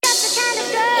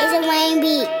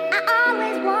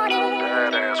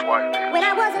white bitch. When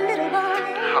I was a little boy,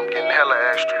 I'm getting hella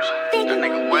extras. thinking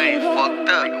That nigga about Wayne being fucked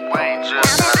up. Wayne now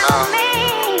just that I'm a got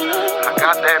man, I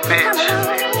got that bitch.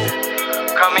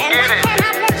 Come and get it.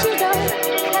 cannot let you go.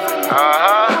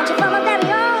 Want you for my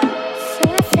very own. So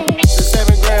I say,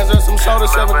 7 grams of some soda,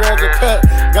 7 grams of cut.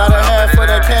 Got a half for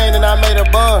that cane and I made a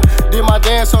bun. Did my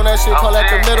dance on that shit, call that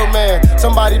the middleman.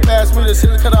 Somebody passed me the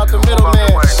shit, cut out the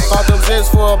middleman. Bought them zits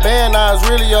for a band, now it's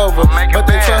really over. But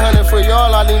they 200 for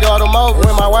y'all, I need all them over.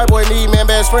 When my white boy need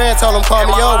man, best friend, tell him call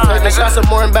me over. Taking shots of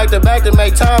more back to back to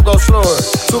make time go slower.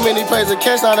 Too many plays of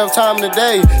catch, not enough time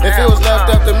today. If it was left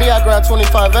up to me, I grind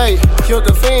 25-8. Killed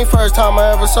the fiend first time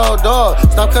I ever sold dog.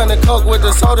 Stop cutting the coke with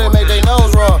the soda and make they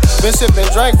nose raw. Been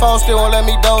sipping drink, phone still won't let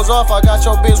me doze off. I got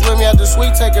your bitch with me at the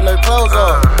suite, taking her clothes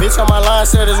off. Bitch on my line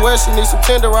said as well, she need some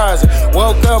tenderizing.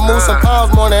 Woke up, moved some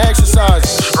pounds more than exercise.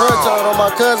 Hood told on my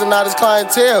cousin, not his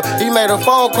clientele. He made a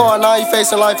phone call, now he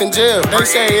facing life in jail. They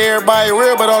say everybody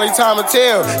real, but only time will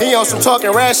tell. He on some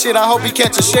talking rat shit, I hope he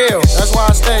catch a shell. That's why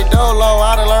I stay dolo,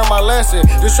 I done learned my lesson.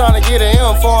 Just trying to get an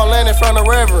M before I land in front of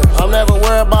Reverend. I'm never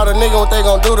worried about a nigga, what they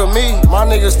gon' do to me. My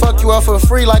niggas fuck you up for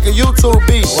free like a YouTube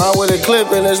beat. Ride with a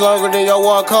clip and it's longer than your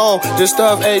walk home. Just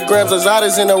stuff 8 grams of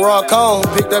Zodis in the raw cone.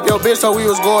 Picked up your bitch so we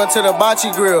was going to the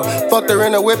bocce grill. Fucked her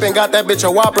in the whip and got that bitch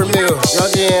a Whopper meal. Y'all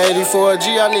getting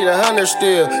 84G, I need 100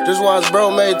 still. Just watch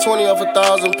bro made 20 off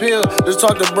 1,000 pills. Just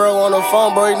talk to bro on the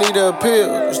phone, bro, he need a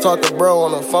appeal. Just talk to bro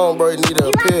on the phone, bro, he need a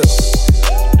appeal.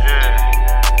 Yeah.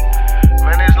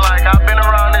 Man, it's like I've been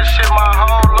around this shit my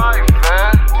whole life,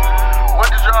 man. What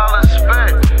did y'all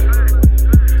expect?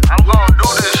 I'm gonna do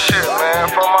this shit, man,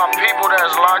 for my people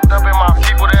that's locked up and my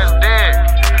people that's dead.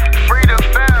 Free the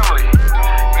family.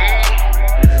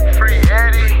 Free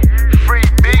Eddie. Free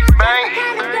Big Bank. the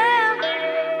kind of girl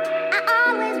I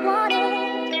always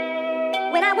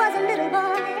wanted. When I was a little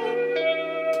boy,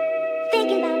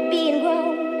 thinking about being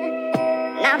grown.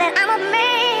 Now that I'm a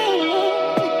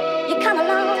man, you come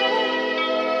along,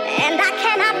 and I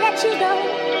cannot let you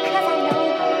go.